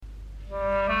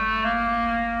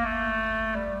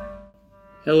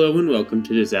Hello and welcome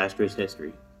to Disastrous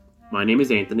History. My name is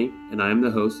Anthony, and I am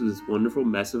the host of this wonderful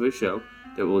mess of a show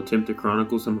that will attempt to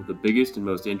chronicle some of the biggest and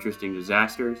most interesting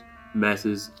disasters,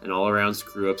 messes, and all-around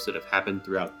screw-ups that have happened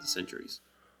throughout the centuries.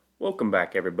 Welcome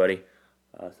back, everybody.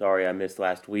 Sorry I missed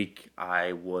last week.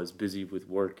 I was busy with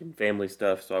work and family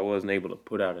stuff, so I wasn't able to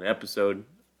put out an episode.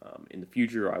 In the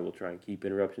future, I will try and keep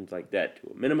interruptions like that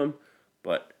to a minimum,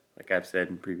 but like I've said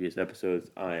in previous episodes,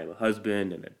 I am a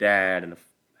husband and a dad and a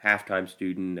half-time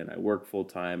student, and I work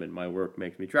full-time, and my work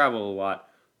makes me travel a lot,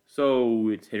 so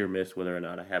it's hit or miss whether or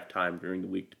not I have time during the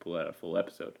week to pull out a full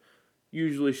episode.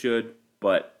 Usually should,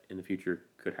 but in the future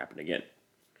could happen again.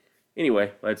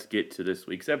 Anyway, let's get to this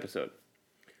week's episode.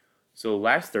 So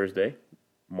last Thursday,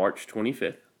 March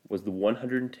 25th, was the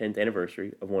 110th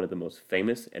anniversary of one of the most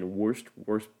famous and worst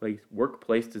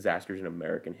workplace disasters in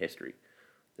American history,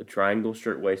 the Triangle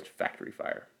Shirtwaist Factory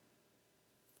Fire.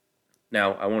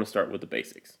 Now, I want to start with the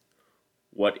basics.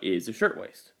 What is a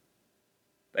shirtwaist?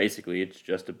 Basically, it's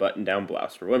just a button-down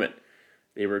blouse for women.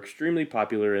 They were extremely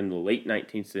popular in the late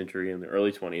 19th century and the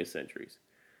early 20th centuries.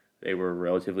 They were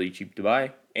relatively cheap to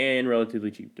buy and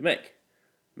relatively cheap to make,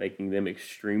 making them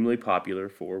extremely popular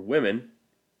for women,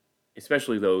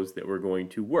 especially those that were going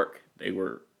to work. They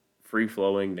were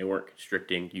free-flowing, they weren't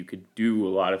constricting, you could do a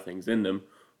lot of things in them,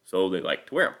 so they liked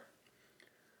to wear them.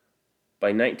 By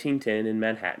 1910 in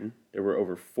Manhattan, there were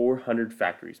over 400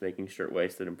 factories making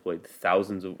shirtwaists that employed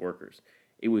thousands of workers.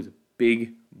 It was a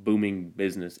big, booming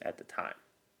business at the time.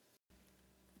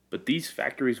 But these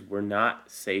factories were not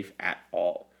safe at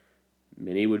all.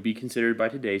 Many would be considered by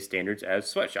today's standards as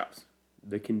sweatshops.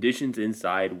 The conditions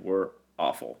inside were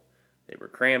awful. They were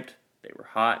cramped, they were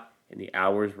hot, and the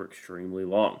hours were extremely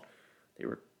long. They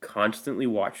were constantly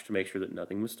watched to make sure that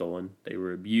nothing was stolen. They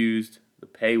were abused. The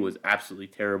pay was absolutely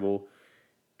terrible.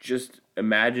 Just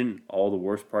imagine all the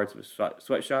worst parts of a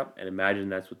sweatshop and imagine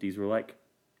that's what these were like.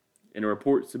 In a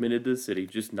report submitted to the city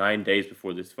just 9 days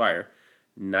before this fire,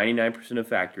 99% of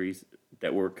factories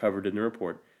that were covered in the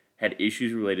report had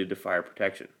issues related to fire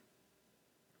protection.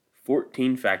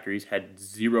 14 factories had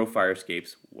zero fire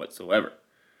escapes whatsoever,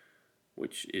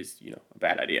 which is, a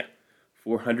bad idea.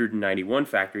 491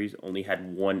 factories only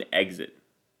had one exit.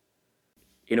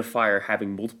 In a fire,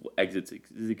 having multiple exits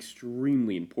is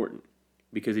extremely important.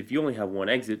 Because if you only have one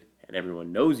exit, and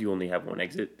everyone knows you only have one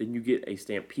exit, then you get a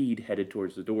stampede headed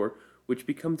towards the door, which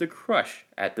becomes a crush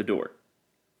at the door.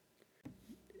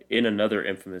 In another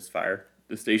infamous fire,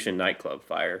 the Station nightclub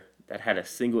fire, that had a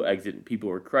single exit and people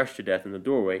were crushed to death in the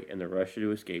doorway in the rush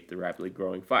to escape the rapidly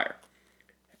growing fire.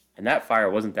 And that fire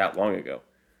wasn't that long ago.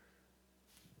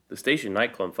 The Station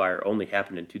nightclub fire only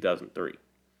happened in 2003.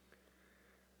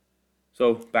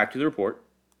 So, back to the report.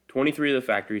 23 of the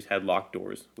factories had locked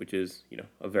doors, which is,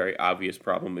 a very obvious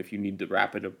problem if you need to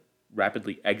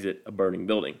rapidly exit a burning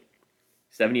building.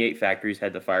 78 factories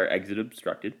had the fire exit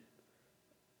obstructed,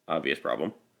 obvious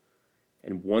problem.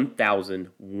 And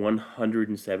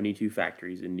 1,172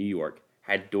 factories in New York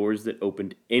had doors that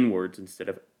opened inwards instead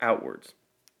of outwards.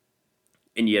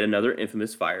 In yet another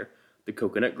infamous fire, the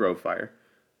Coconut Grove fire,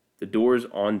 the doors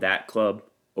on that club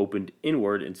opened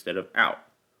inward instead of out.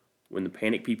 When the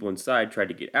panicked people inside tried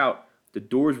to get out, the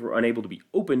doors were unable to be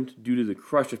opened due to the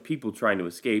crush of people trying to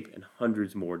escape, and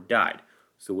hundreds more died.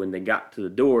 So when they got to the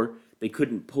door, they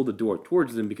couldn't pull the door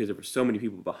towards them because there were so many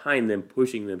people behind them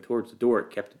pushing them towards the door,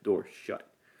 it kept the door shut.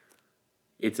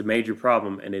 It's a major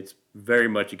problem, and it's very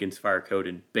much against fire code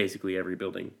in basically every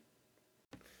building.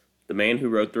 The man who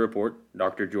wrote the report,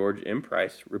 Dr. George M.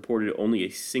 Price, reported only a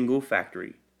single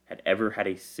factory had ever had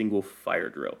a single fire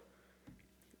drill.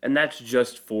 And that's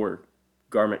just for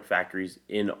garment factories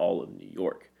in all of New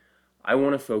York. I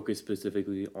want to focus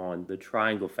specifically on the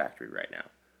Triangle Factory right now.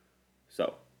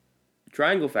 So, the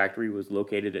Triangle Factory was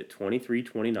located at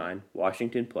 2329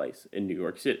 Washington Place in New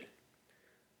York City.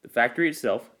 The factory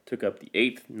itself took up the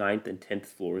 8th, 9th, and 10th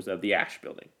floors of the Ash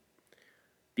Building.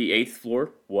 The 8th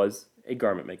floor was a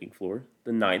garment-making floor,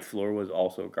 the 9th floor was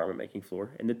also a garment-making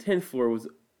floor, and the 10th floor was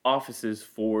offices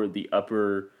for the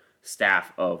upper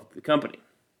staff of the company.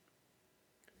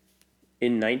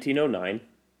 In 1909,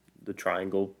 the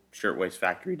Triangle Shirtwaist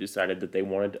Factory decided that they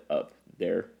wanted to up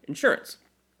their insurance.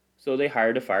 So they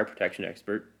hired a fire protection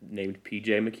expert named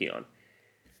P.J. McKeon.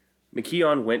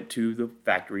 McKeon went to the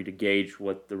factory to gauge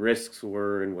what the risks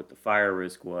were and what the fire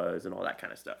risk was and all that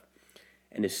kind of stuff.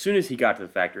 And as soon as he got to the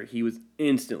factory, he was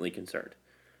instantly concerned.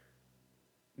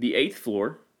 The 8th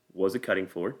floor was a cutting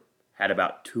floor, had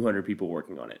about 200 people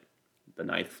working on it. The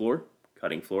 9th floor,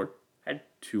 cutting floor, had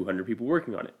 200 people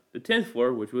working on it. The 10th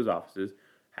floor, which was offices,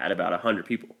 had about 100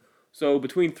 people. So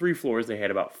between 3 floors, they had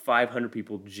about 500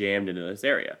 people jammed into this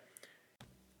area.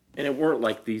 And it weren't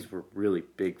like these were really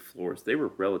big floors, they were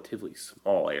relatively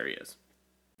small areas.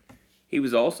 He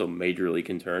was also majorly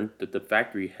concerned that the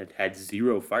factory had had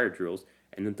zero fire drills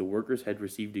and that the workers had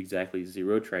received exactly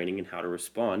zero training in how to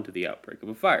respond to the outbreak of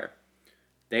a fire.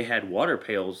 They had water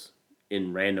pails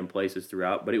in random places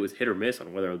throughout, but it was hit or miss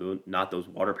on whether or not those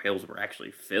water pails were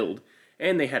actually filled.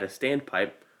 And they had a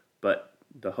standpipe, but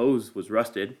the hose was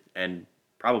rusted and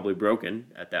probably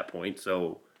broken at that point,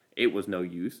 so it was no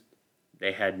use.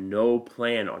 They had no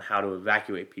plan on how to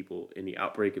evacuate people in the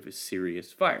outbreak of a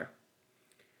serious fire.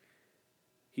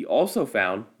 He also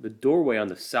found the doorway on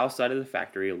the south side of the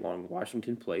factory along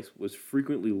Washington Place was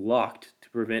frequently locked to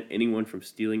prevent anyone from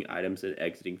stealing items and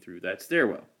exiting through that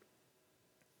stairwell.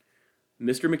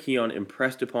 Mr. McKeon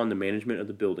impressed upon the management of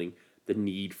the building the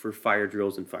need for fire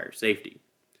drills and fire safety.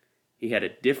 He had a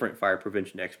different fire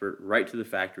prevention expert write to the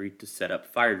factory to set up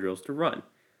fire drills to run.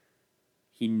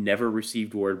 He never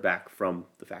received word back from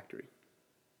the factory.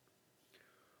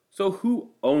 So who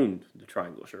owned the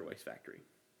Triangle Shirtwaist Factory?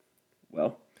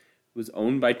 Well, it was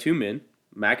owned by two men,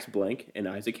 Max Blank and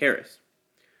Isaac Harris.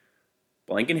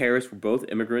 Blank and Harris were both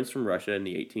immigrants from Russia in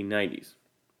the 1890s.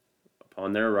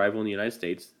 Upon their arrival in the United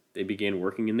States, they began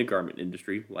working in the garment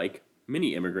industry like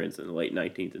many immigrants in the late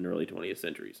 19th and early 20th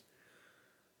centuries.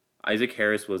 Isaac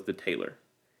Harris was the tailor.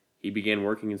 He began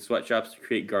working in sweatshops to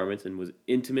create garments and was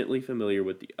intimately familiar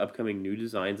with the upcoming new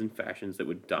designs and fashions that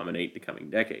would dominate the coming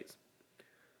decades.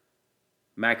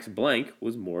 Max Blank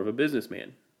was more of a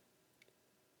businessman.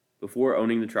 Before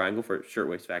owning the Triangle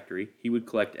Shirtwaist Factory, he would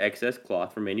collect excess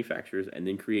cloth from manufacturers and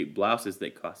then create blouses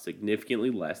that cost significantly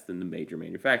less than the major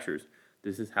manufacturers.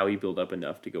 This is how he built up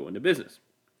enough to go into business.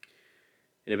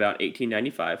 In about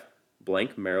 1895,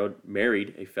 Blank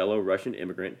married a fellow Russian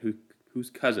immigrant whose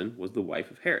cousin was the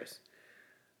wife of Harris.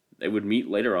 They would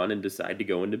meet later on and decide to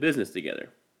go into business together.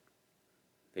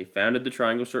 They founded the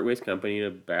Triangle Shirtwaist Company in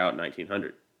about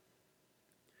 1900.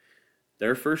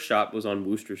 Their first shop was on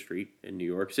Wooster Street in New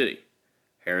York City.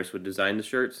 Harris would design the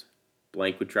shirts.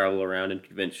 Blank would travel around and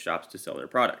convince shops to sell their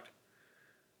product.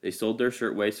 They sold their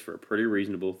shirtwaists for a pretty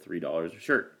reasonable $3 a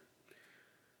shirt.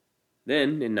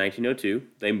 Then, in 1902,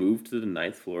 they moved to the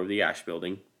 9th floor of the Ash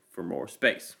Building for more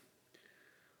space.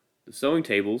 The sewing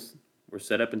tables were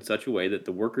set up in such a way that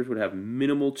the workers would have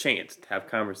minimal chance to have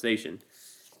conversation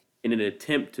in an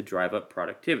attempt to drive up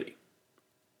productivity.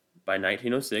 By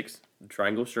 1906, the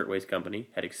Triangle Shirtwaist Company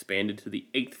had expanded to the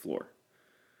 8th floor.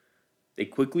 They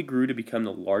quickly grew to become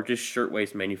the largest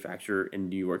shirtwaist manufacturer in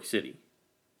New York City.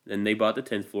 Then they bought the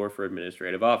 10th floor for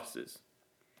administrative offices.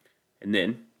 And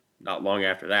then, not long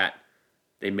after that,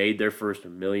 they made their first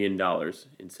 $1 million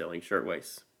in selling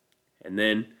shirtwaists. And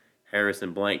then Harris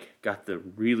and Blank got the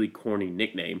really corny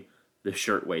nickname, the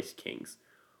Shirtwaist Kings.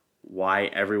 Why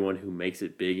everyone who makes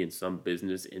it big in some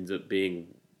business ends up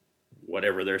being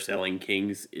whatever they're selling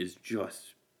kings is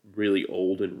just really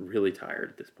old and really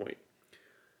tired at this point.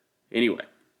 Anyway,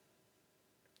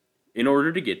 in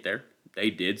order to get there, they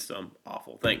did some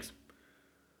awful things.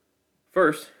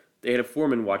 First, they had a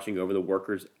foreman watching over the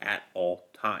workers at all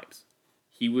times.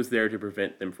 He was there to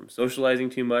prevent them from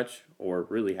socializing too much or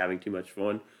really having too much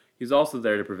fun. He's also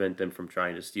there to prevent them from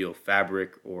trying to steal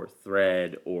fabric or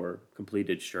thread or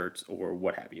completed shirts or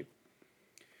what have you.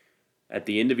 At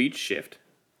the end of each shift,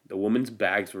 the women's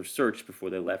bags were searched before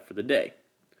they left for the day.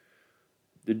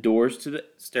 The doors to the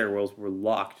stairwells were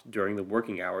locked during the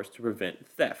working hours to prevent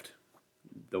theft,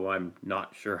 though I'm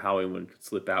not sure how anyone could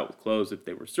slip out with clothes if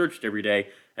they were searched every day,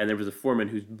 and there was a foreman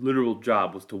whose literal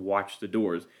job was to watch the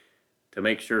doors to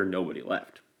make sure nobody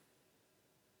left.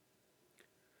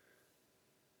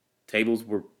 Tables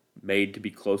were made to be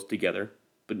close together,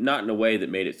 but not in a way that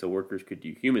made it so workers could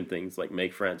do human things like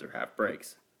make friends or have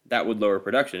breaks. That would lower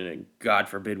production, and God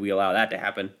forbid we allow that to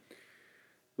happen.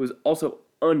 It was also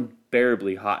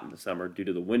unbearably hot in the summer due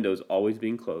to the windows always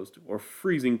being closed, or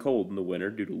freezing cold in the winter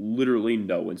due to literally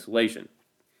no insulation.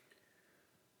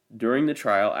 During the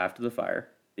trial after the fire,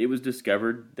 it was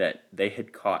discovered that they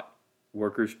had caught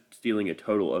workers stealing a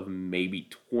total of maybe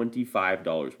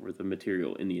 $25 worth of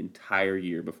material in the entire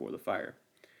year before the fire.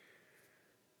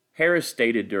 Harris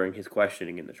stated during his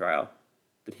questioning in the trial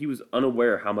that he was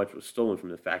unaware how much was stolen from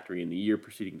the factory in the year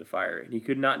preceding the fire, and he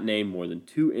could not name more than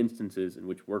 2 instances in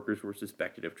which workers were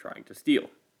suspected of trying to steal.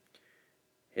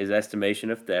 His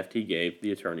estimation of theft he gave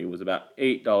the attorney was about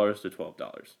 $8 to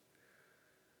 $12.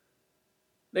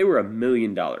 They were a $1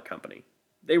 million company.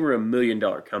 They were a $1 million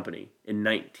company in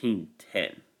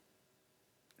 1910.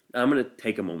 Now, I'm going to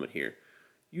take a moment here.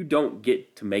 You don't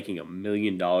get to making $1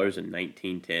 million in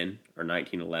 1910 or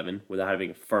 1911 without having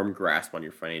a firm grasp on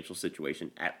your financial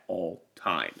situation at all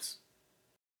times.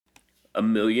 $1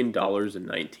 million in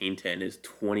 1910 is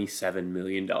 $27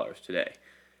 million today,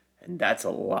 and that's a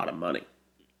lot of money.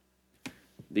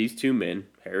 These two men,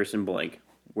 Harris and Blank,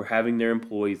 were having their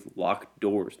employees lock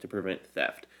doors to prevent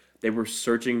theft. They were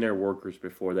searching their workers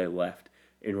before they left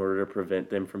in order to prevent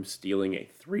them from stealing a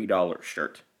 $3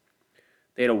 shirt.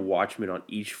 They had a watchman on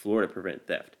each floor to prevent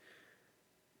theft.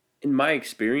 In my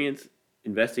experience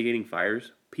investigating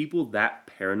fires, people that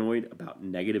paranoid about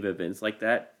negative events like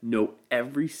that know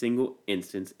every single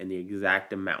instance and the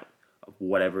exact amount of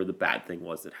whatever the bad thing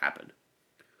was that happened.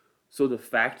 So the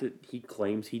fact that he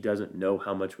claims he doesn't know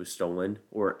how much was stolen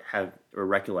or have a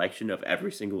recollection of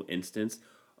every single instance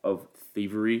of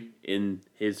thievery in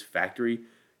his factory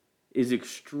is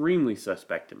extremely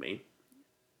suspect to me.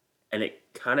 And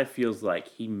it kind of feels like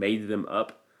he made them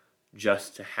up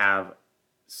just to have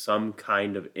some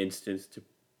kind of instance to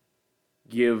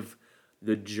give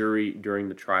the jury during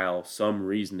the trial some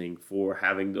reasoning for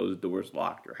having those doors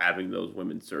locked or having those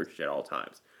women searched at all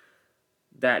times.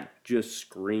 That just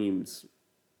screams,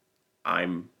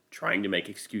 I'm trying to make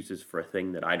excuses for a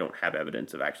thing that I don't have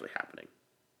evidence of actually happening.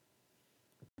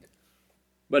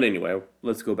 But anyway,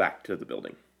 let's go back to the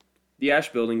building. The Ash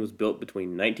Building was built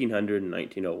between 1900 and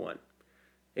 1901.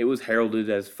 It was heralded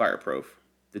as fireproof.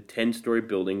 The 10-story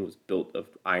building was built of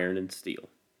iron and steel.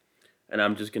 And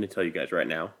I'm just going to tell you guys right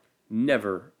now,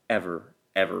 never, ever,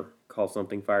 ever call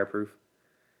something fireproof.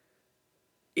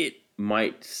 It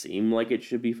might seem like it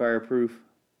should be fireproof,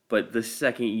 but the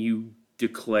second you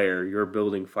declare your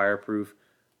building fireproof,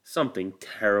 something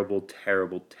terrible,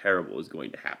 terrible, terrible is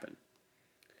going to happen.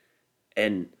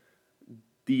 And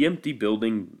the empty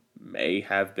building may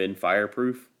have been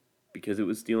fireproof because it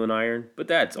was steel and iron, but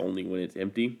that's only when it's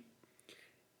empty.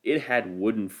 It had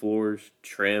wooden floors,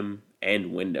 trim,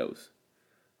 and windows.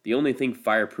 The only thing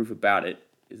fireproof about it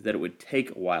is that it would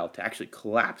take a while to actually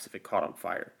collapse if it caught on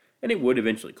fire. And it would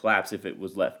eventually collapse if it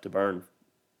was left to burn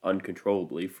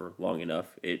uncontrollably for long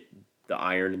enough. The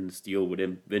iron and the steel would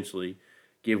eventually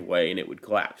give way and it would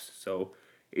collapse. So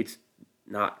it's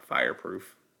not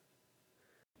fireproof.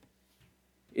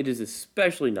 It is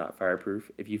especially not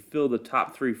fireproof if you fill the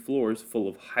top 3 floors full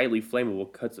of highly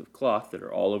flammable cuts of cloth that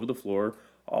are all over the floor,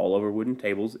 all over wooden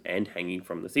tables, and hanging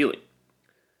from the ceiling.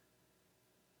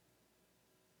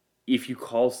 If you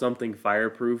call something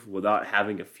fireproof without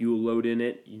having a fuel load in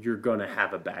it, you're going to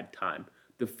have a bad time.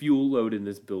 The fuel load in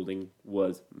this building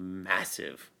was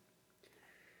massive.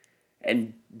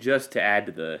 And just to add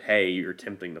to the, hey, you're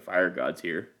tempting the fire gods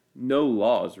here, no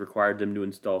laws required them to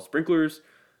install sprinklers,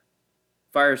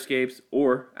 fire escapes,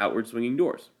 or outward swinging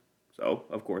doors. So,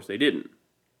 of course, they didn't.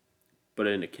 But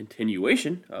in a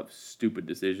continuation of stupid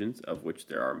decisions, of which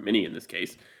there are many in this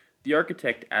case, the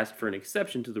architect asked for an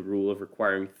exception to the rule of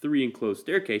requiring 3 enclosed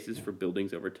staircases for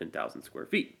buildings over 10,000 square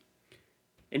feet.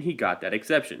 And he got that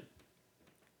exception.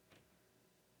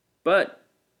 But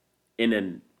in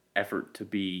an effort to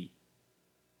be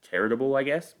charitable, I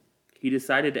guess, he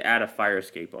decided to add a fire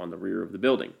escape on the rear of the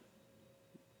building.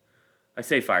 I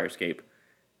say fire escape.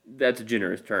 That's a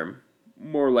generous term.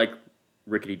 More like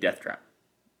rickety death trap.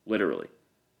 Literally.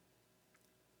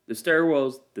 The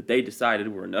stairwells that they decided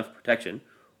were enough protection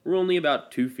were only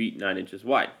about 2 feet 9 inches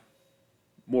wide.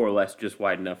 More or less just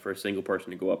wide enough for a single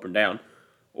person to go up and down,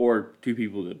 or 2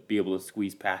 people to be able to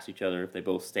squeeze past each other if they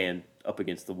both stand up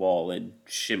against the wall and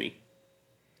shimmy.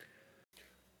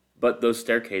 But those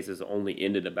staircases only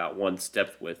ended about 1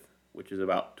 step width, which is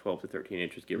about 12 to 13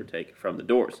 inches, give or take, from the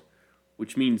doors,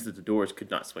 which means that the doors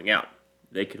could not swing out.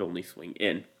 They could only swing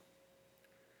in.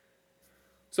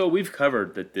 So we've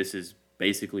covered that this is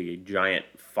basically a giant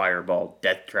fireball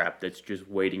death trap that's just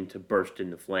waiting to burst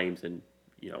into flames and,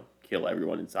 kill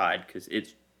everyone inside, because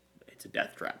it's a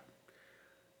death trap.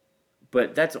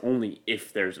 But that's only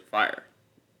if there's a fire.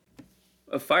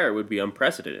 A fire would be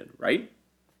unprecedented, right?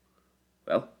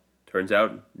 Well, turns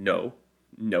out no,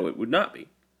 it would not be.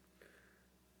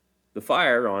 The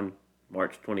fire on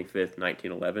March 25th,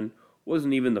 1911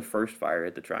 wasn't even the first fire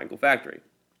at the Triangle Factory,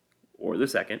 or the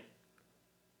second,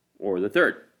 or the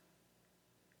third.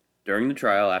 During the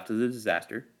trial after the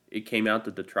disaster, it came out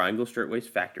that the Triangle Shirtwaist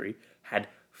Factory had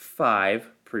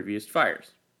 5 previous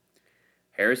fires.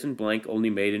 Harris and Blank only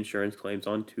made insurance claims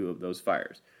on 2 of those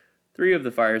fires. 3 of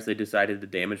the fires they decided the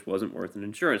damage wasn't worth an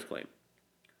insurance claim.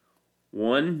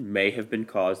 One may have been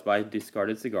caused by a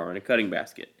discarded cigar in a cutting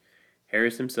basket.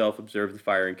 Harris himself observed the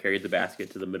fire and carried the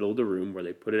basket to the middle of the room where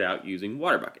they put it out using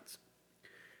water buckets.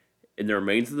 In the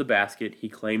remains of the basket, he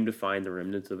claimed to find the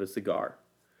remnants of a cigar.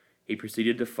 He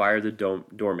proceeded to fire the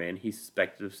doorman he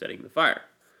suspected of setting the fire.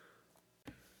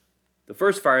 The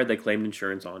first fire they claimed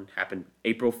insurance on happened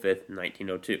April 5th,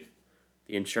 1902.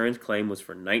 The insurance claim was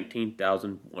for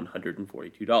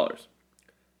 $19,142.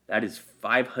 That is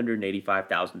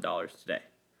 $585,000 today.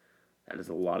 That is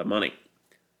a lot of money.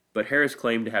 But Harris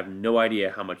claimed to have no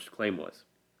idea how much the claim was.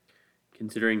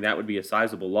 Considering that would be a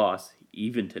sizable loss,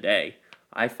 even today,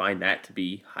 I find that to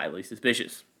be highly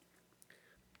suspicious.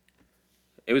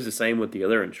 It was the same with the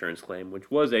other insurance claim,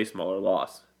 which was a smaller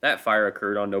loss. That fire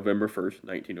occurred on November 1st,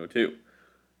 1902.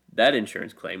 That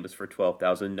insurance claim was for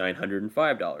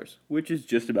 $12,905, which is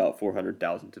just about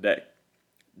 $400,000 today.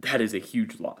 That is a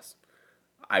huge loss.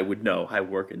 I would know. I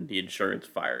work in the insurance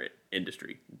fire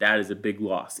industry. That is a big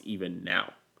loss even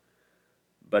now.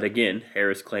 But again,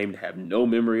 Harris claimed to have no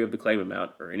memory of the claim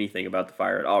amount or anything about the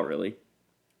fire at all, really.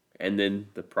 And then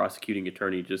the prosecuting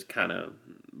attorney just kind of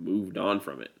moved on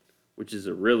from it, which is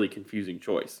a really confusing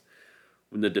choice.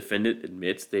 When the defendant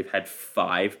admits they've had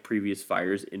 5 previous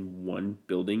fires in one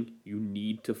building, you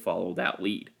need to follow that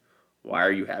lead. Why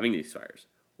are you having these fires?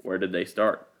 Where did they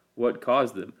start? What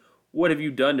caused them? What have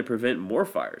you done to prevent more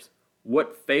fires?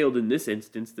 What failed in this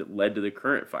instance that led to the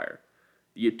current fire?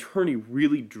 The attorney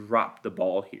really dropped the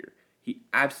ball here. He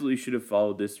absolutely should have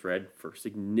followed this thread for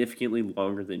significantly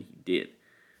longer than he did.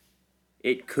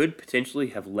 It could potentially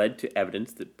have led to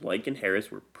evidence that Blank and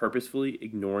Harris were purposefully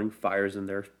ignoring fires in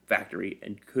their factory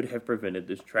and could have prevented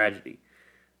this tragedy.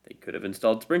 They could have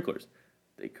installed sprinklers.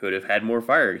 They could have had more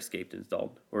fire escapes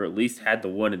installed, or at least had the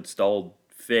one installed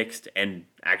fixed and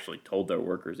actually told their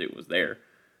workers it was there.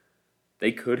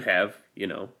 They could have,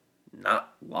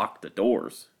 not locked the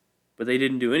doors, but they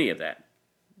didn't do any of that.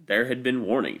 There had been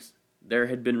warnings. There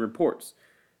had been reports.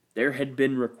 There had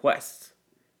been requests.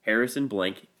 Harris and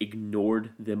Blank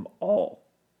ignored them all.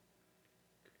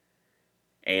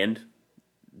 And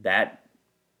that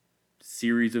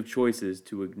series of choices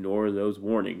to ignore those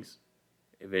warnings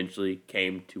eventually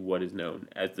came to what is known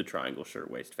as the Triangle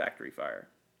Shirtwaist Factory Fire.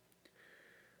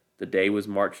 The day was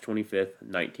March 25th,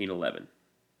 1911.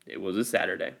 It was a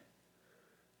Saturday.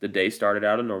 The day started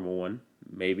out a normal one,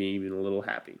 maybe even a little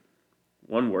happy.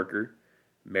 One worker,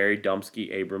 Mary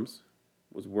Domsky Abrams,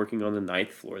 was working on the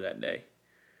 9th floor that day.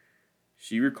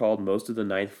 She recalled most of the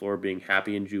 9th floor being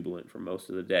happy and jubilant for most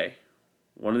of the day.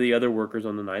 One of the other workers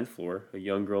on the 9th floor, a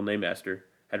young girl named Esther,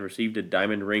 had received a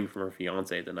diamond ring from her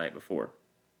fiancé the night before.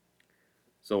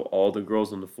 So all the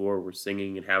girls on the floor were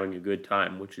singing and having a good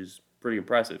time, which is pretty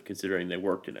impressive considering they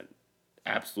worked in an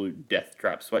absolute death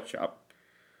trap sweatshop.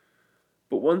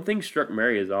 But one thing struck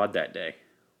Mary as odd that day.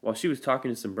 While she was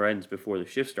talking to some friends before the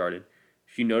shift started,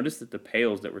 she noticed that the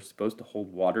pails that were supposed to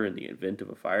hold water in the event of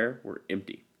a fire were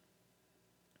empty.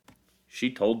 She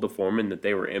told the foreman that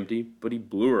they were empty, but he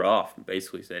blew her off and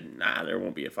basically said, "Nah, there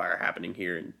won't be a fire happening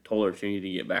here," and told her she needed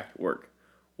to get back to work.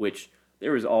 Which,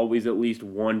 there is always at least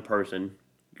one person,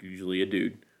 usually a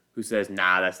dude, who says,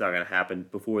 "Nah, that's not going to happen,"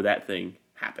 before that thing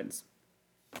happens.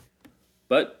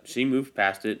 But she moved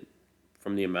past it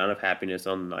from the amount of happiness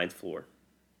on the 9th floor.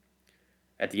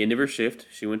 At the end of her shift,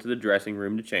 she went to the dressing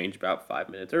room to change about 5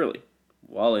 minutes early.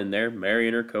 While in there, Mary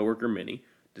and her coworker Minnie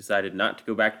decided not to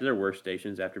go back to their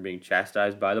workstations after being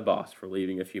chastised by the boss for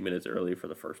leaving a few minutes early for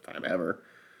the first time ever.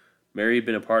 Mary had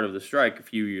been a part of the strike a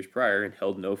few years prior and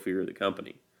held no fear of the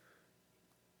company.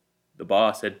 The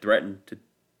boss had threatened to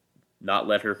not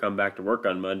let her come back to work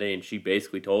on Monday, and she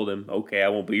basically told him, "Okay, I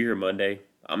won't be here Monday.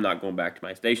 I'm not going back to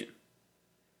my station."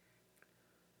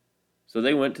 So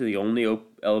they went to the only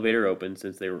elevator open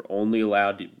since they were only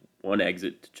allowed one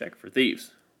exit to check for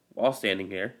thieves. While standing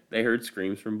there, they heard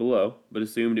screams from below, but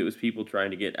assumed it was people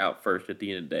trying to get out first at the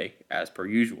end of the day, as per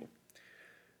usual.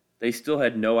 They still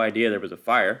had no idea there was a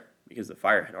fire, because the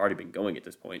fire had already been going at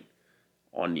this point,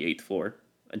 on the 8th floor,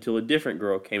 until a different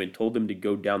girl came and told them to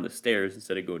go down the stairs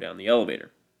instead of go down the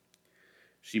elevator.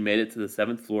 She made it to the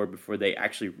 7th floor before they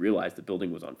actually realized the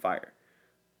building was on fire.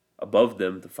 Above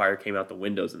them, the fire came out the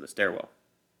windows in the stairwell.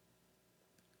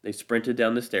 They sprinted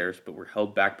down the stairs, but were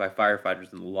held back by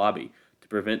firefighters in the lobby to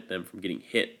prevent them from getting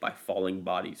hit by falling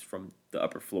bodies from the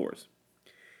upper floors.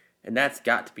 And that's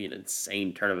got to be an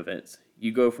insane turn of events.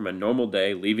 You go from a normal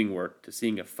day leaving work to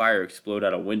seeing a fire explode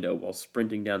out a window while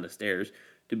sprinting down the stairs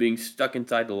to being stuck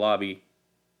inside the lobby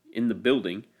in the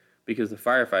building because the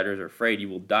firefighters are afraid you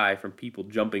will die from people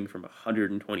jumping from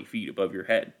 120 feet above your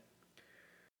head.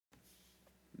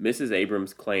 Mrs.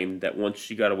 Abrams claimed that once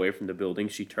she got away from the building,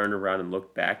 she turned around and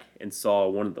looked back and saw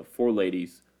one of the 4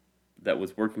 ladies that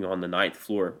was working on the 9th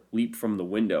floor leap from the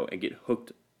window and get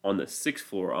hooked on the 6th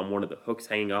floor on one of the hooks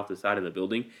hanging off the side of the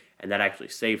building, and that actually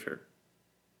saved her.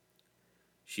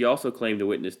 She also claimed to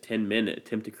witness 10 men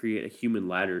attempt to create a human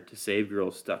ladder to save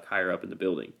girls stuck higher up in the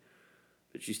building,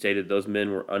 but she stated those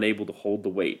men were unable to hold the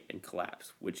weight and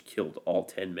collapsed, which killed all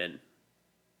 10 men.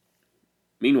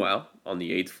 Meanwhile, on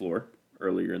the 8th floor,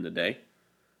 earlier in the day,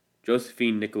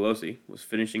 Josephine Nicolosi was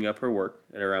finishing up her work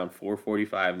at around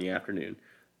 4:45 in the afternoon,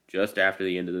 just after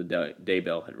the end of the day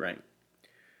bell had rang.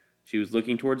 She was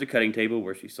looking towards the cutting table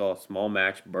where she saw a small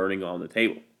match burning on the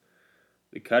table.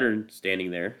 The cutter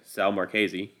standing there, Sal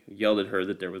Marchese, yelled at her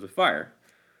that there was a fire,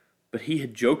 but he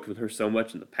had joked with her so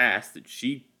much in the past that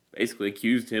she basically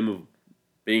accused him of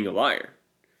being a liar.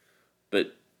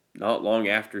 But not long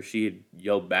after she had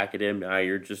yelled back at him, "Now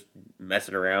you're just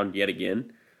messing around yet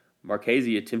again,"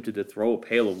 Marchese attempted to throw a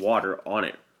pail of water on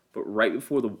it, but right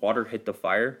before the water hit the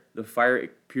fire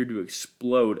appeared to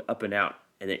explode up and out,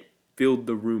 and it filled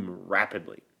the room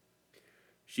rapidly.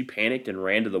 She panicked and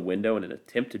ran to the window in an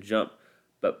attempt to jump,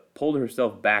 but pulled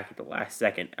herself back at the last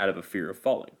second out of a fear of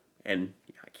falling. And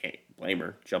I can't blame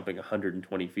her. Jumping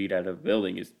 120 feet out of a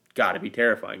building has got to be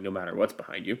terrifying, no matter what's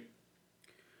behind you.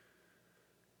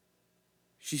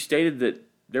 She stated that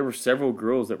there were several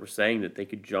girls that were saying that they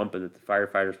could jump and that the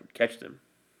firefighters would catch them.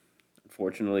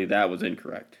 Unfortunately, that was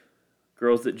incorrect.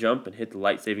 Girls that jumped and hit the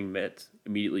light-saving nets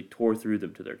immediately tore through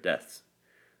them to their deaths.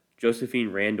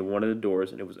 Josephine ran to one of the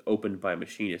doors, and it was opened by a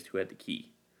machinist who had the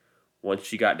key. Once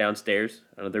she got downstairs,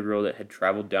 another girl that had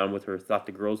traveled down with her thought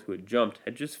the girls who had jumped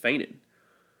had just fainted.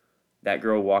 That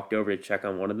girl walked over to check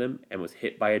on one of them and was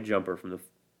hit by a jumper from the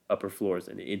upper floors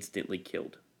and instantly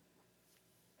killed.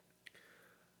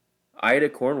 Ida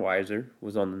Kornweiser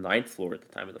was on the 9th floor at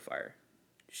the time of the fire.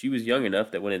 She was young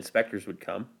enough that when inspectors would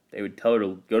come, they would tell her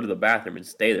to go to the bathroom and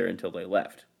stay there until they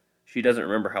left. She doesn't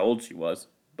remember how old she was,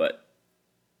 but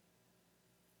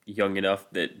young enough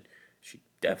that she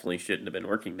definitely shouldn't have been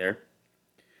working there.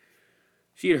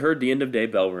 She had heard the end of day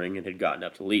bell ring and had gotten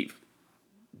up to leave,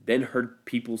 then heard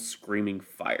people screaming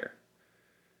fire.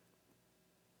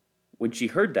 When she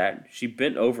heard that, she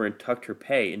bent over and tucked her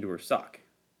pay into her sock.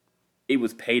 It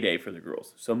was payday for the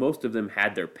girls, so most of them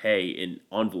had their pay in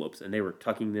envelopes, and they were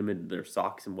tucking them into their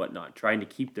socks and whatnot, trying to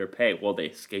keep their pay while they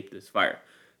escaped this fire.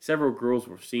 Several girls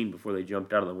were seen before they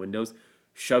jumped out of the windows,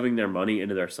 shoving their money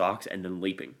into their socks and then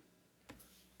leaping.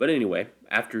 But anyway,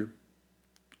 after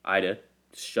Ida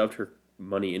shoved her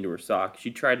money into her sock,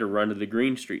 she tried to run to the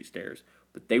Green Street stairs,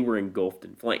 but they were engulfed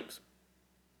in flames.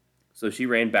 So she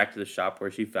ran back to the shop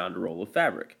where she found a roll of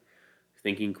fabric.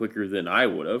 Thinking quicker than I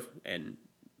would have, and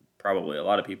probably a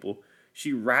lot of people,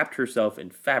 she wrapped herself in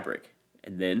fabric,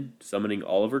 and then, summoning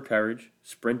all of her courage,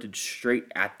 sprinted straight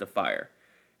at the fire.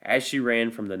 As she ran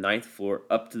from the 9th floor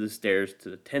up to the stairs to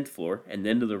the 10th floor, and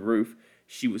then to the roof,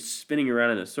 she was spinning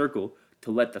around in a circle to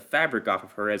let the fabric off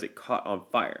of her as it caught on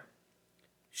fire.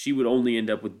 She would only end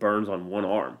up with burns on one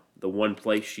arm, the one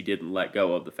place she didn't let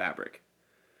go of the fabric.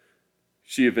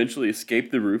 She eventually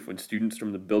escaped the roof when students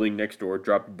from the building next door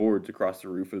dropped boards across the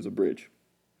roof as a bridge.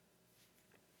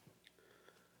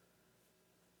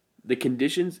 The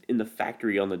conditions in the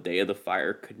factory on the day of the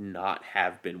fire could not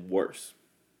have been worse.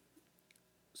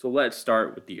 So let's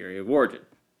start with the area of origin.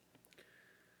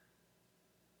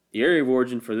 The area of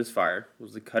origin for this fire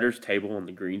was the cutter's table on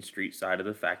the Green Street side of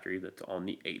the factory that's on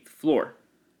the 8th floor.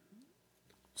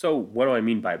 So what do I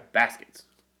mean by baskets?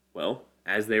 Well,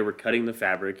 as they were cutting the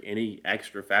fabric, any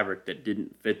extra fabric that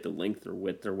didn't fit the length or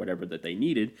width or whatever that they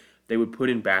needed, they would put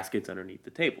in baskets underneath the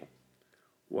table.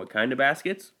 What kind of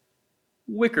baskets?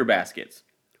 Wicker baskets.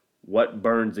 What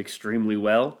burns extremely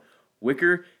well?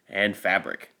 Wicker and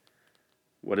fabric.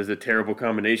 What is a terrible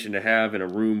combination to have in a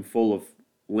room full of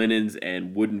linens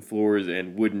and wooden floors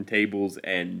and wooden tables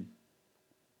and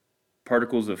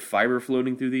particles of fiber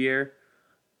floating through the air?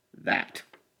 That.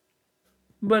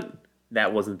 But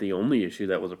that wasn't the only issue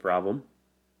that was a problem.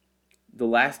 The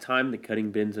last time the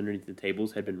cutting bins underneath the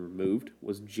tables had been removed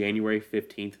was January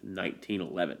 15th,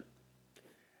 1911.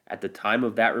 At the time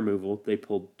of that removal, they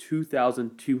pulled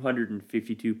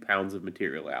 2,252 pounds of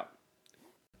material out.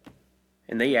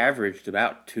 And they averaged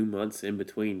about 2 months in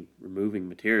between removing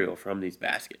material from these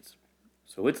baskets.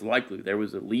 So it's likely there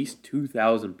was at least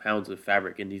 2,000 pounds of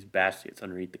fabric in these baskets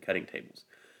underneath the cutting tables.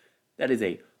 That is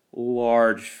a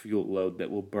large fuel load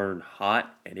that will burn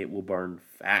hot and it will burn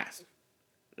fast.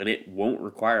 And it won't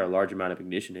require a large amount of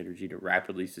ignition energy to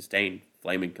rapidly sustain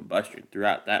flaming combustion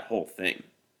throughout that whole thing.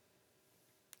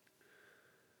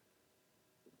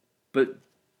 But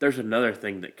there's another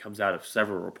thing that comes out of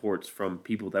several reports from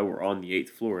people that were on the 8th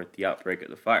floor at the outbreak of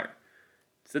the fire.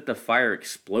 It's that the fire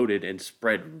exploded and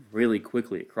spread really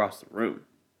quickly across the room.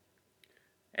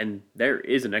 And there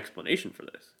is an explanation for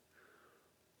this.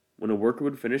 When a worker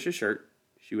would finish a shirt,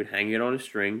 she would hang it on a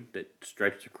string that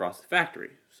stretched across the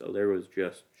factory. So there was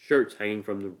just shirts hanging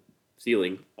from the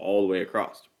ceiling all the way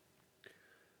across.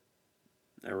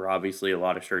 There were obviously a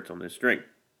lot of shirts on this string.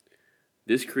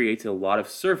 This creates a lot of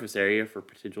surface area for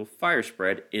potential fire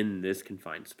spread in this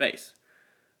confined space.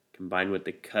 Combined with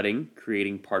the cutting,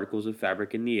 creating particles of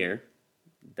fabric in the air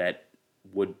that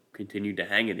would continue to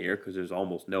hang in the air because there's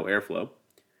almost no airflow,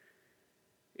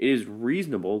 it is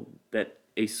reasonable that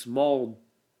a small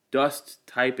dust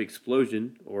type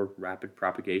explosion or rapid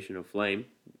propagation of flame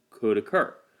could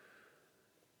occur.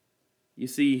 You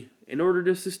see, in order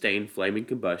to sustain flaming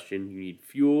combustion, you need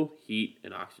fuel, heat,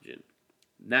 and oxygen.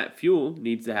 That fuel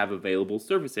needs to have available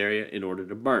surface area in order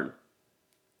to burn.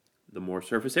 The more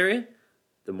surface area,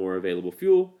 the more available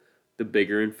fuel, the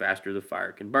bigger and faster the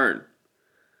fire can burn.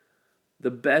 The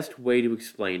best way to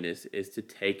explain this is to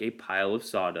take a pile of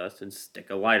sawdust and stick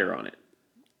a lighter on it.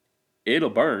 It'll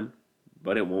burn,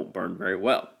 but it won't burn very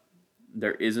well.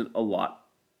 There isn't a lot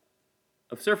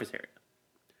of surface area.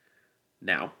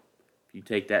 Now, if you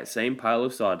take that same pile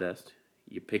of sawdust,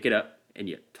 you pick it up and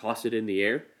you toss it in the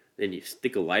air, then you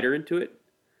stick a lighter into it.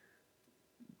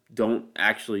 Don't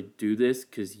actually do this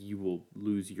because you will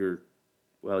lose you'll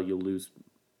lose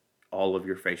all of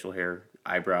your facial hair,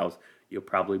 eyebrows. You'll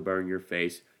probably burn your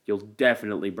face. You'll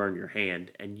definitely burn your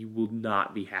hand, and you will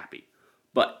not be happy.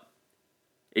 But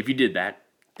if you did that,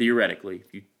 theoretically,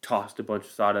 if you tossed a bunch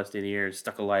of sawdust in the air and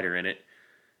stuck a lighter in it,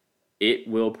 it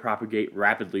will propagate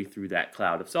rapidly through that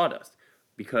cloud of sawdust.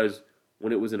 Because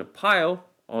when it was in a pile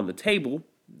on the table,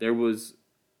 there was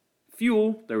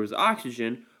fuel, there was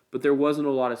oxygen, but there wasn't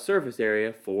a lot of surface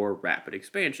area for rapid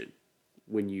expansion.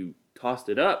 When you tossed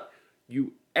it up,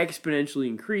 you exponentially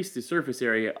increase the surface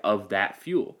area of that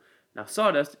fuel. Now,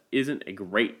 sawdust isn't a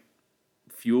great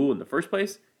fuel in the first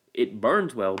place. It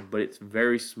burns well, but it's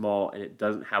very small and it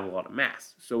doesn't have a lot of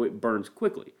mass, so it burns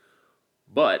quickly.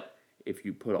 But if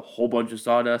you put a whole bunch of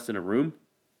sawdust in a room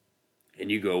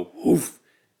and you go whoof,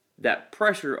 that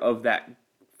pressure of that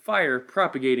fire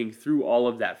propagating through all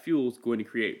of that fuel is going to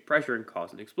create pressure and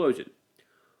cause an explosion.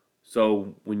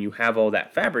 So when you have all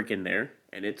that fabric in there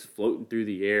and it's floating through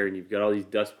the air and you've got all these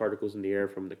dust particles in the air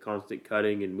from the constant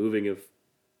cutting and moving of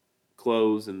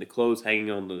clothes and the clothes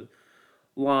hanging on the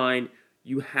line,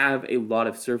 you have a lot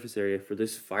of surface area for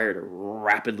this fire to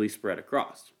rapidly spread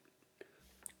across.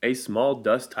 A small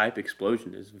dust type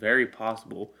explosion is very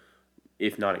possible,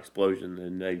 if not explosion,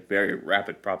 then a very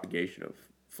rapid propagation of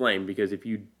flame, because if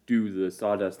you do the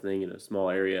sawdust thing in a small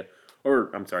area, or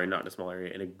I'm sorry, not in a small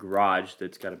area, in a garage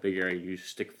that's got a big area, you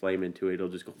stick flame into it, it'll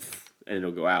just go and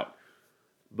it'll go out.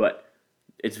 But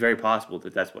it's very possible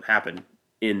that that's what happened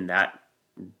in that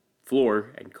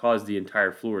floor and caused the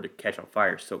entire floor to catch on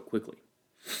fire so quickly.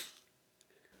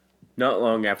 Not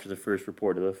long after the first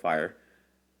report of the fire,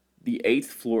 the 8th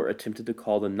floor attempted to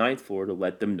call the 9th floor to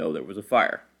let them know there was a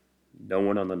fire. No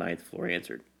one on the 9th floor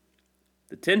answered.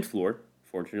 The 10th floor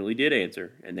fortunately did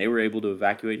answer, and they were able to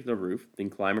evacuate to the roof, then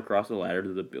climb across the ladder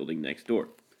to the building next door.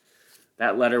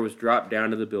 That ladder was dropped down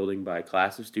to the building by a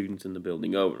class of students in the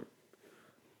building owner.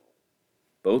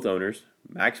 Both owners,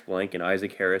 Max Blank and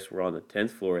Isaac Harris, were on the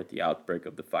 10th floor at the outbreak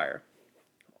of the fire.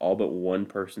 All but one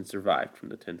person survived from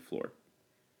the 10th floor.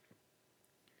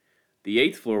 The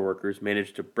 8th floor workers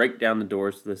managed to break down the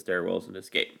doors to the stairwells and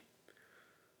escape.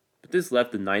 But this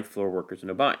left the 9th floor workers in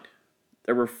a bind.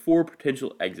 There were 4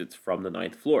 potential exits from the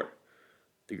 9th floor: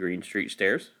 the Green Street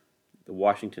stairs, the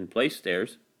Washington Place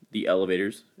stairs, the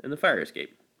elevators, and the fire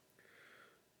escape.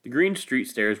 The Green Street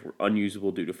stairs were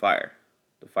unusable due to fire.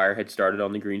 The fire had started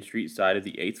on the Green Street side of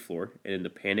the 8th floor, and in the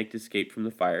panicked escape from the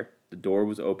fire, the door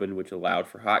was opened, which allowed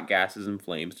for hot gases and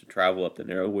flames to travel up the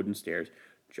narrow wooden stairs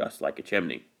just like a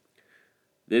chimney.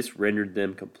 This rendered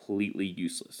them completely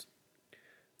useless.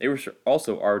 They were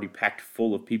also already packed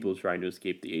full of people trying to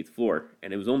escape the 8th floor,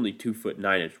 and it was only 2 foot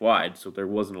 9 inch wide, so there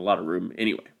wasn't a lot of room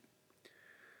anyway.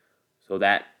 So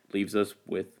that leaves us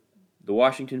with the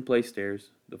Washington Place stairs,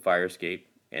 the fire escape,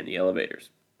 and the elevators.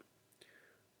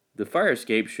 The fire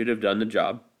escape should have done the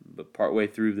job, but partway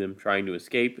through them trying to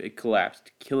escape, it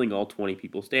collapsed, killing all 20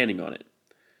 people standing on it.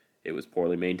 It was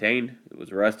poorly maintained, it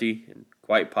was rusty, and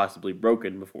quite possibly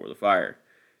broken before the fire.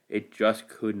 It just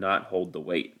could not hold the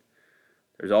weight.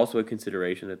 There's also a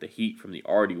consideration that the heat from the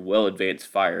already well-advanced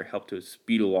fire helped to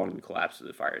speed along the collapse of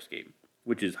the fire escape,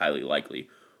 which is highly likely.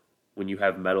 When you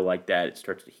have metal like that, it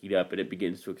starts to heat up and it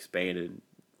begins to expand, and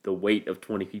the weight of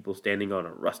 20 people standing on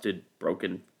a rusted,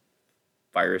 broken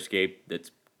fire escape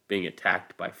that's being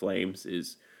attacked by flames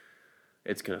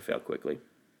it's going to fail quickly.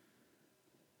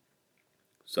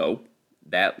 So,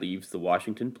 that leaves the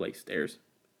Washington Place stairs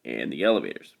and the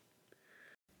elevators.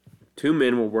 2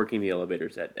 men were working the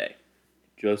elevators that day: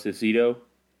 Joseph Zito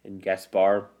and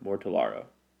Gaspar Mortellaro.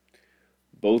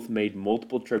 Both made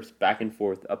multiple trips back and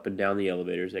forth up and down the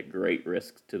elevators at great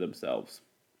risk to themselves.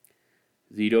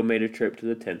 Zito made a trip to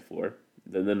the 10th floor,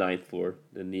 then the 9th floor,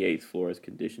 then the 8th floor as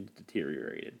conditions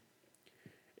deteriorated.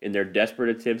 In their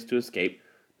desperate attempts to escape,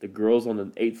 the girls on the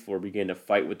 8th floor began to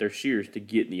fight with their shears to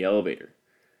get in the elevator.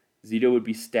 Zito would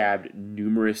be stabbed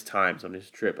numerous times on his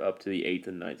trip up to the 8th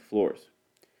and 9th floors.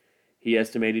 He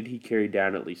estimated he carried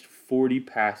down at least 40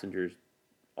 passengers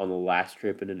on the last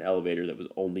trip in an elevator that was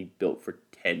only built for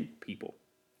 10 people.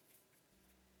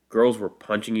 Girls were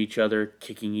punching each other,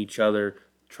 kicking each other,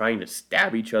 trying to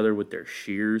stab each other with their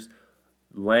shears,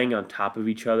 laying on top of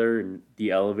each other in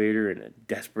the elevator in a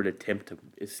desperate attempt to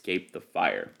escape the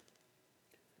fire.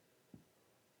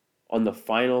 On the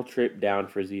final trip down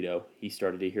for Zito, he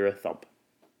started to hear a thump,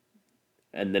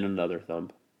 and then another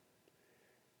thump,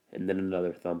 and then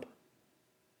another thump,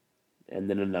 and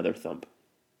then another thump.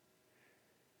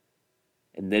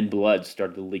 And then blood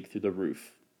started to leak through the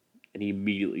roof, and he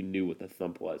immediately knew what the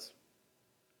thump was.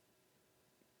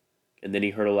 And then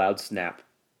he heard a loud snap,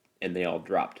 and they all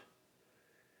dropped.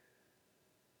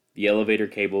 The elevator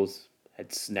cables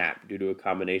had snapped due to a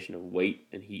combination of weight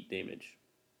and heat damage.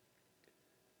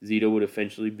 Zito would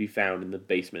eventually be found in the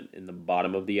basement in the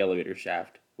bottom of the elevator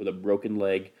shaft with a broken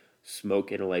leg,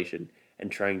 smoke inhalation,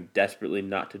 and trying desperately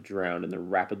not to drown in the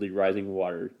rapidly rising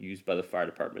water used by the fire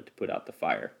department to put out the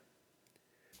fire.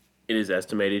 It is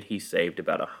estimated he saved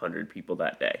about 100 people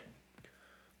that day.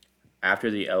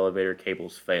 After the elevator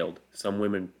cables failed, some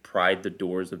women pried the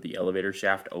doors of the elevator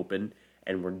shaft open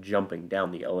and were jumping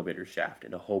down the elevator shaft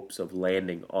in hopes of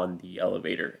landing on the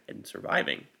elevator and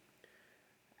surviving.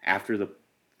 After the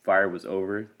fire was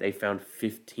over, they found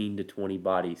 15 to 20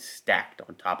 bodies stacked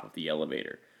on top of the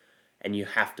elevator. And you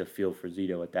have to feel for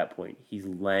Zito at that point. He's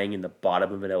laying in the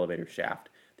bottom of an elevator shaft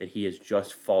that he has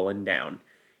just fallen down.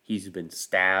 He's been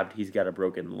stabbed, he's got a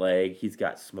broken leg, he's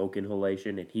got smoke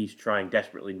inhalation, and he's trying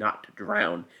desperately not to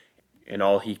drown. And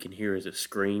all he can hear is a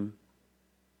scream,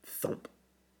 thump,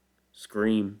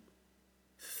 scream,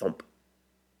 thump,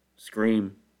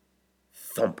 scream,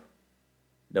 thump,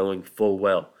 knowing full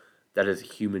well that is a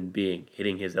human being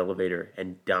hitting his elevator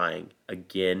and dying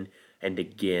again and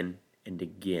again and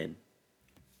again.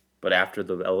 But after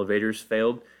the elevators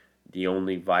failed, the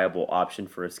only viable option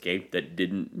for escape that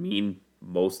didn't mean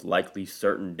most likely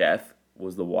certain death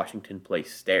was the Washington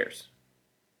Place stairs.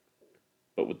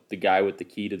 But with the guy with the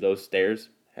key to those stairs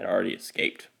had already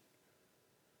escaped,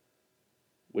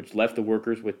 which left the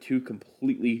workers with two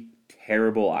completely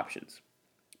terrible options: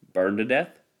 burn to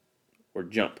death or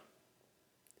jump.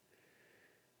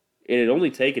 It had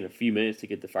only taken a few minutes to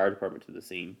get the fire department to the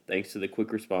scene, thanks to the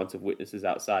quick response of witnesses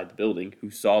outside the building who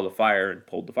saw the fire and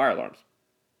pulled the fire alarms.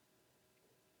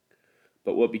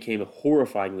 But what became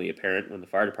horrifyingly apparent when the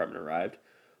fire department arrived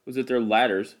was that their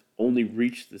ladders only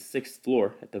reached the 6th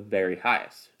floor at the very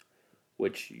highest,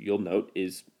 which you'll note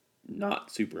is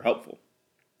not super helpful.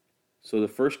 So the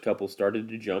first couple started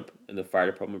to jump, and the fire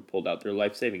department pulled out their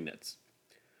life-saving nets.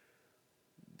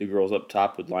 The girls up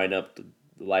top would line up the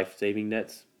life-saving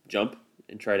nets, jump,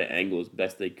 and try to angle as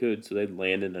best they could so they'd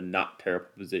land in a not terrible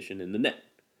position in the net.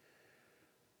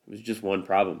 It was just one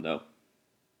problem, though.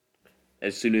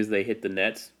 As soon as they hit the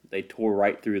nets, they tore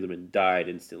right through them and died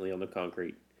instantly on the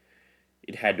concrete.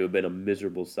 It had to have been a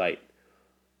miserable sight,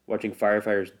 watching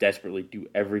firefighters desperately do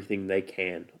everything they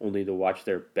can, only to watch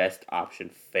their best option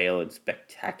fail in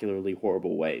spectacularly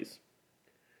horrible ways.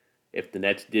 If the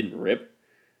nets didn't rip,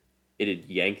 it'd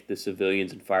yank the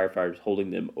civilians and firefighters holding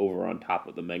them over on top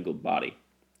of the mangled body.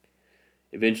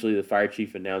 Eventually, the fire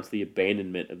chief announced the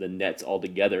abandonment of the nets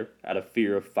altogether out of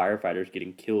fear of firefighters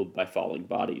getting killed by falling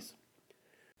bodies.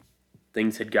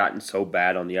 Things had gotten so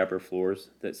bad on the upper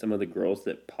floors that some of the girls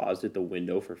that paused at the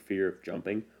window for fear of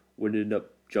jumping would end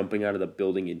up jumping out of the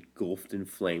building engulfed in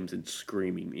flames and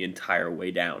screaming the entire way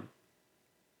down.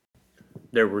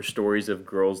 There were stories of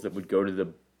girls that would go to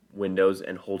the windows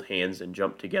and hold hands and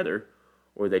jump together,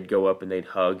 or they'd go up and they'd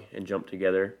hug and jump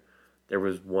together. There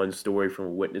was one story from a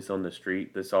witness on the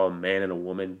street that saw a man and a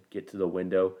woman get to the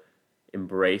window,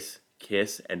 embrace,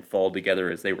 kiss, and fall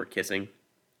together as they were kissing.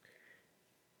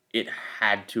 It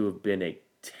had to have been a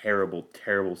terrible,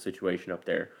 terrible situation up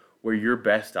there where your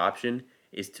best option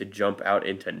is to jump out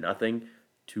into nothing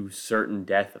to certain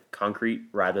death of concrete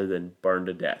rather than burn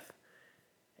to death.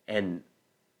 And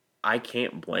I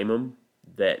can't blame them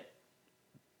that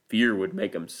fear would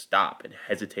make them stop and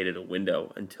hesitate at a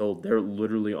window until they're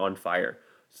literally on fire.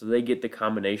 So they get the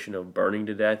combination of burning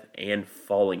to death and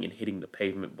falling and hitting the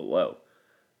pavement below.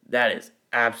 That is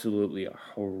absolutely a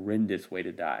horrendous way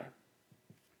to die.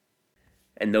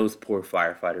 And those poor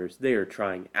firefighters, they are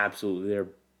trying absolutely their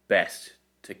best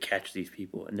to catch these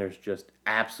people, and there's just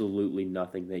absolutely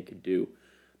nothing they could do.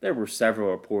 There were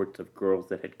several reports of girls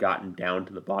that had gotten down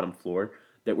to the bottom floor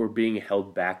that were being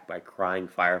held back by crying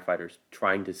firefighters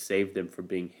trying to save them from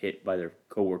being hit by their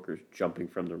coworkers jumping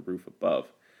from the roof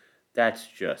above. That's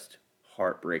just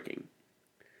heartbreaking.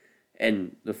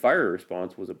 And the fire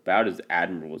response was about as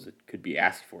admirable as it could be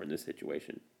asked for in this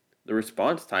situation. The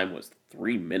response time was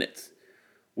 3 minutes,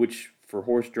 which for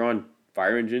horse-drawn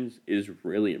fire engines is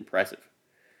really impressive.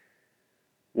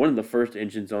 One of the first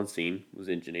engines on scene was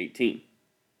Engine 18.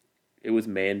 It was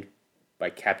manned by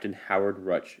Captain Howard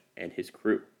Rutch and his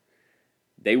crew.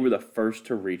 They were the first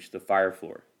to reach the fire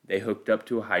floor. They hooked up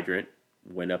to a hydrant,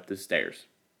 went up the stairs.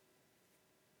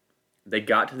 They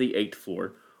got to the 8th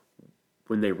floor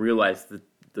when they realized that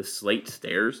the slate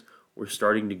stairs were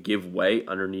starting to give way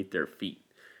underneath their feet.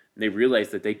 And they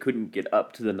realized that they couldn't get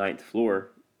up to the 9th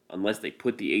floor unless they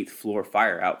put the 8th floor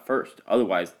fire out first.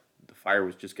 Otherwise, the fire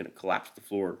was just going to collapse the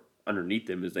floor underneath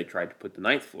them as they tried to put the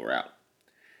 9th floor out.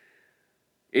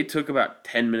 It took about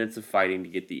 10 minutes of fighting to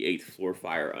get the 8th floor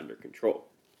fire under control.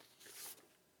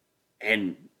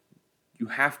 And you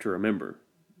have to remember,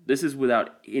 this is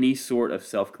without any sort of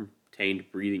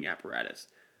self-contained breathing apparatus.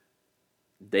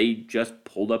 They just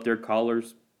pulled up their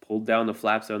collars, pulled down the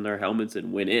flaps on their helmets,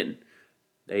 and went in.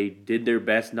 They did their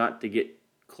best not to get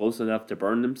close enough to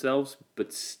burn themselves,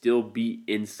 but still be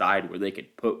inside where they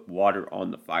could put water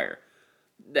on the fire.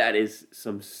 That is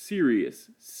some serious,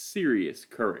 serious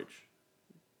courage.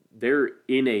 They're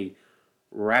in a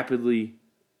rapidly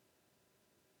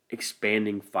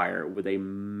expanding fire with a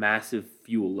massive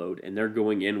fuel load, and they're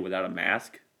going in without a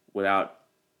mask, without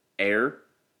air,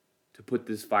 to put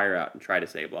this fire out and try to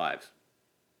save lives.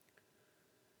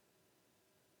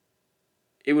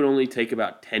 It would only take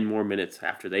about 10 more minutes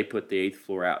after they put the 8th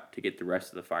floor out to get the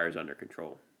rest of the fires under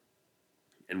control.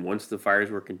 And once the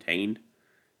fires were contained,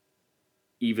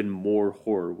 even more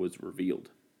horror was revealed.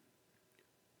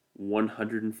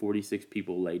 146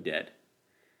 people lay dead.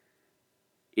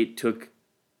 It took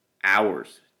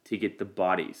hours to get the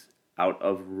bodies out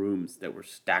of rooms that were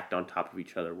stacked on top of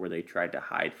each other where they tried to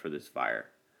hide for this fire.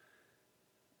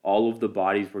 All of the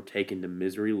bodies were taken to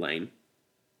Misery Lane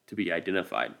to be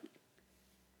identified.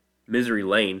 Misery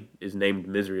Lane is named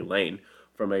Misery Lane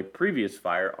from a previous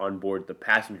fire on board the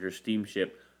passenger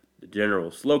steamship the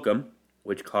General Slocum,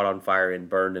 which caught on fire and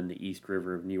burned in the East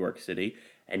River of New York City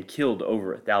and killed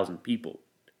over 1,000 people.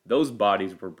 Those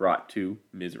bodies were brought to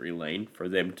Misery Lane for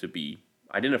them to be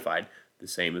identified, the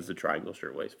same as the Triangle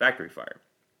Shirtwaist factory fire.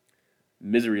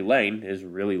 Misery Lane is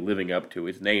really living up to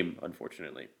its name,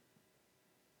 unfortunately.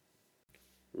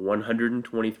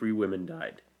 123 women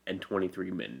died and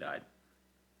 23 men died.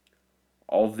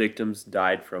 All victims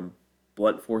died from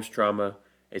blunt force trauma,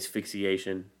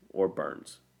 asphyxiation, or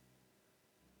burns.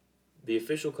 The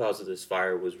official cause of this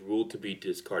fire was ruled to be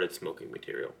discarded smoking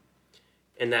material,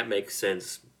 and that makes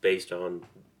sense based on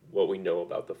what we know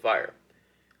about the fire.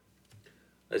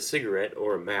 A cigarette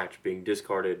or a match being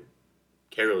discarded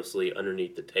carelessly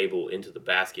underneath the table into the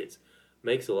baskets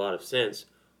makes a lot of sense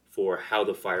for how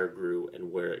the fire grew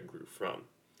and where it grew from.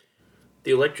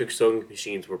 The electric sewing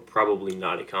machines were probably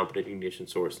not a competent ignition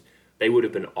source. They would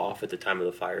have been off at the time of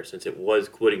the fire since it was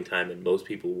quitting time and most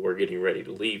people were getting ready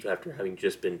to leave after having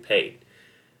just been paid.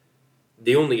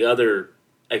 The only other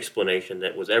explanation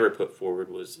that was ever put forward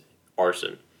was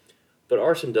arson. But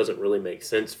arson doesn't really make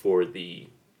sense for the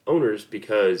owners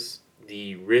because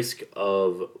the risk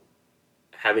of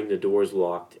having the doors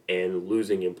locked and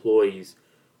losing employees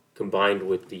combined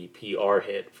with the PR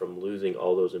hit from losing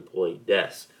all those employee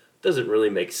deaths doesn't really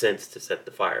make sense to set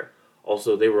the fire.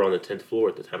 Also, they were on the 10th floor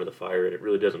at the time of the fire, and it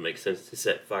really doesn't make sense to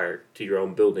set fire to your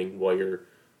own building while you're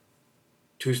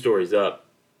 2 stories up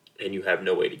and you have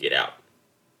no way to get out.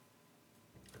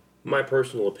 My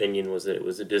personal opinion was that it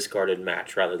was a discarded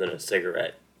match rather than a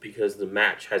cigarette, because the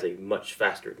match has a much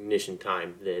faster ignition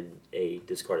time than a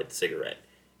discarded cigarette,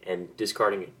 and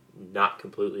discarding a not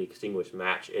completely extinguished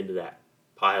match into that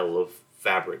pile of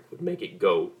fabric would make it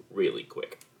go really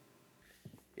quick.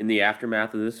 In the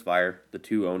aftermath of this fire, the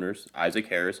 2 owners, Isaac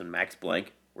Harris and Max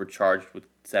Blank, were charged with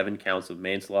 7 counts of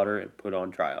manslaughter and put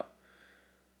on trial.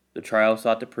 The trial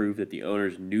sought to prove that the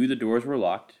owners knew the doors were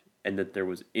locked and that there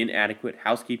was inadequate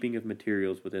housekeeping of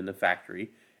materials within the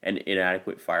factory and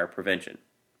inadequate fire prevention.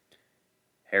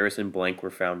 Harris and Blank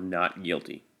were found not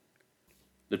guilty.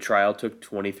 The trial took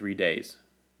 23 days.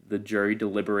 The jury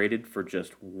deliberated for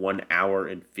just 1 hour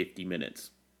and 50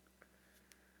 minutes.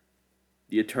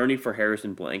 The attorney for Harris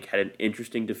and Blank had an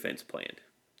interesting defense planned.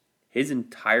 His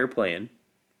entire plan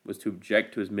was to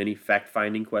object to as many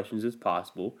fact-finding questions as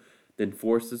possible, then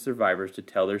force the survivors to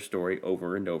tell their story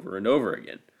over and over and over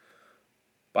again.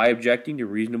 By objecting to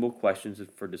reasonable questions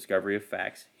for discovery of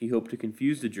facts, he hoped to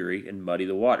confuse the jury and muddy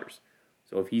the waters.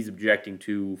 So if he's objecting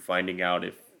to finding out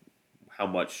how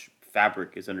much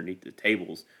fabric is underneath the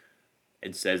tables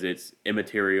and says it's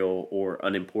immaterial or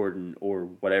unimportant or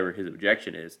whatever his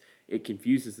objection is, it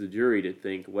confuses the jury to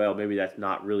think, well, maybe that's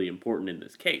not really important in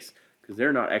this case because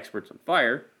they're not experts on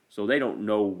fire, so they don't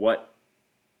know what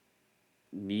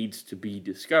needs to be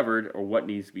discovered or what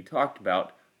needs to be talked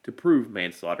about to prove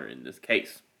manslaughter in this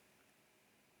case.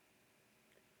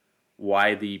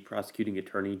 Why the prosecuting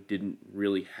attorney didn't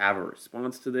really have a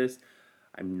response to this,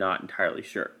 I'm not entirely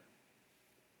sure.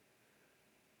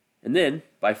 And then,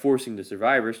 by forcing the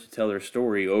survivors to tell their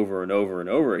story over and over and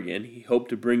over again, he hoped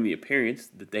to bring the appearance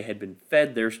that they had been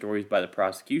fed their stories by the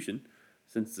prosecution,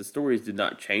 since the stories did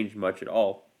not change much at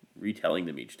all, retelling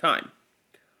them each time.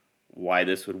 Why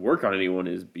this would work on anyone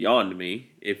is beyond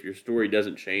me. If your story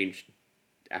doesn't change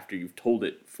after you've told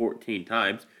it 14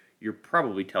 times, you're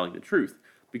probably telling the truth.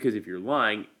 Because if you're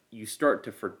lying, you start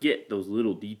to forget those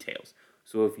little details.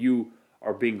 So if you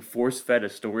are being force-fed a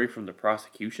story from the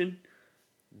prosecution,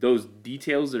 those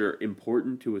details that are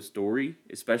important to a story,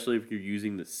 especially if you're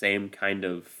using the same kind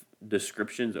of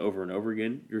descriptions over and over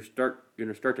again, you're going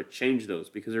to start to change those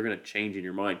because they're going to change in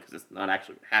your mind because it's not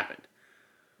actually what happened.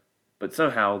 But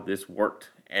somehow this worked,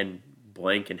 and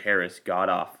Blank and Harris got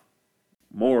off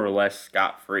more or less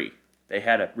scot-free. They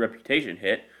had a reputation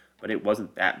hit, but it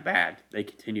wasn't that bad. They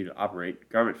continued to operate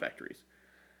garment factories.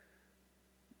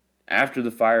 After the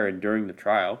fire and during the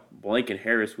trial, Blank and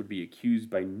Harris would be accused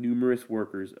by numerous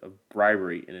workers of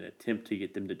bribery in an attempt to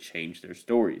get them to change their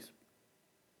stories.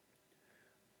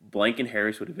 Blank and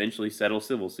Harris would eventually settle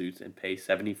civil suits and pay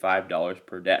 $75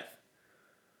 per death.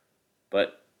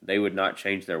 But they would not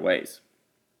change their ways.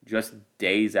 Just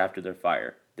days after their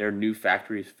fire, their new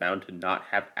factory is found to not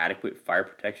have adequate fire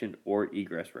protection or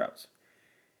egress routes.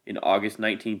 In August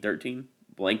 1913,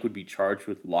 Blank would be charged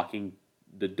with locking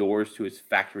the doors to his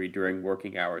factory during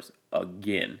working hours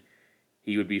again.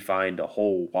 He would be fined a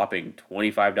whole whopping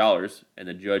 $25, and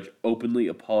the judge openly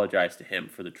apologized to him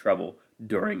for the trouble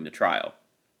during the trial.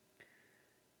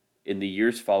 In the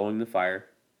years following the fire,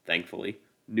 thankfully,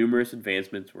 numerous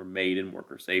advancements were made in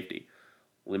worker safety.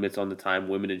 Limits on the time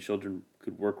women and children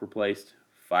could work were placed,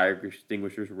 fire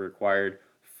extinguishers were required,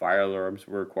 fire alarms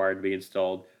were required to be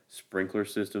installed, sprinkler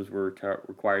systems were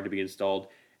required to be installed,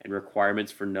 and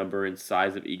requirements for number and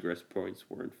size of egress points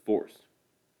were enforced.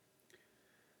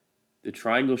 The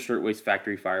Triangle Shirtwaist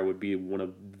Factory fire would be one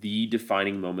of the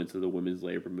defining moments of the women's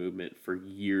labor movement for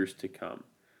years to come.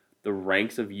 The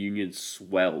ranks of unions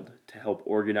swelled to help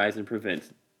organize and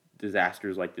prevent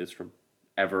disasters like this from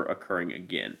ever occurring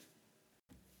again.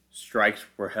 Strikes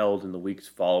were held in the weeks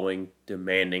following,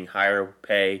 demanding higher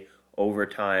pay,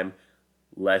 overtime,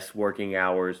 less working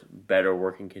hours, better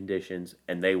working conditions,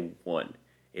 and they won.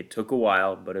 It took a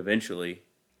while, but eventually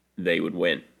they would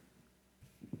win.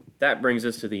 That brings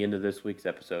us to the end of this week's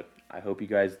episode. I hope you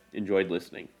guys enjoyed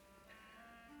listening.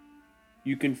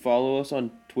 You can follow us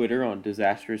on Twitter on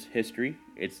Disastrous History.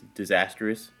 It's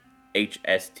Disastrous,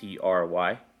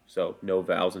 HSTRY, so no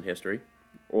vowels in history.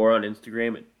 Or on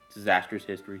Instagram at Disastrous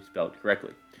History, spelled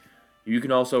correctly. You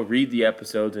can also read the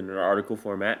episodes in an article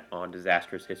format on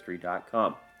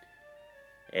disastroushistory.com.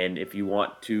 And if you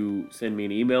want to send me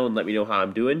an email and let me know how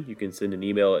I'm doing, you can send an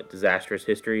email at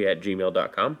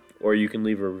disastroushistory@gmail.com, or you can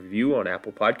leave a review on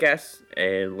Apple Podcasts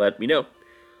and let me know.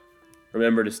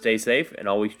 Remember to stay safe and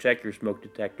always check your smoke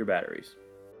detector batteries.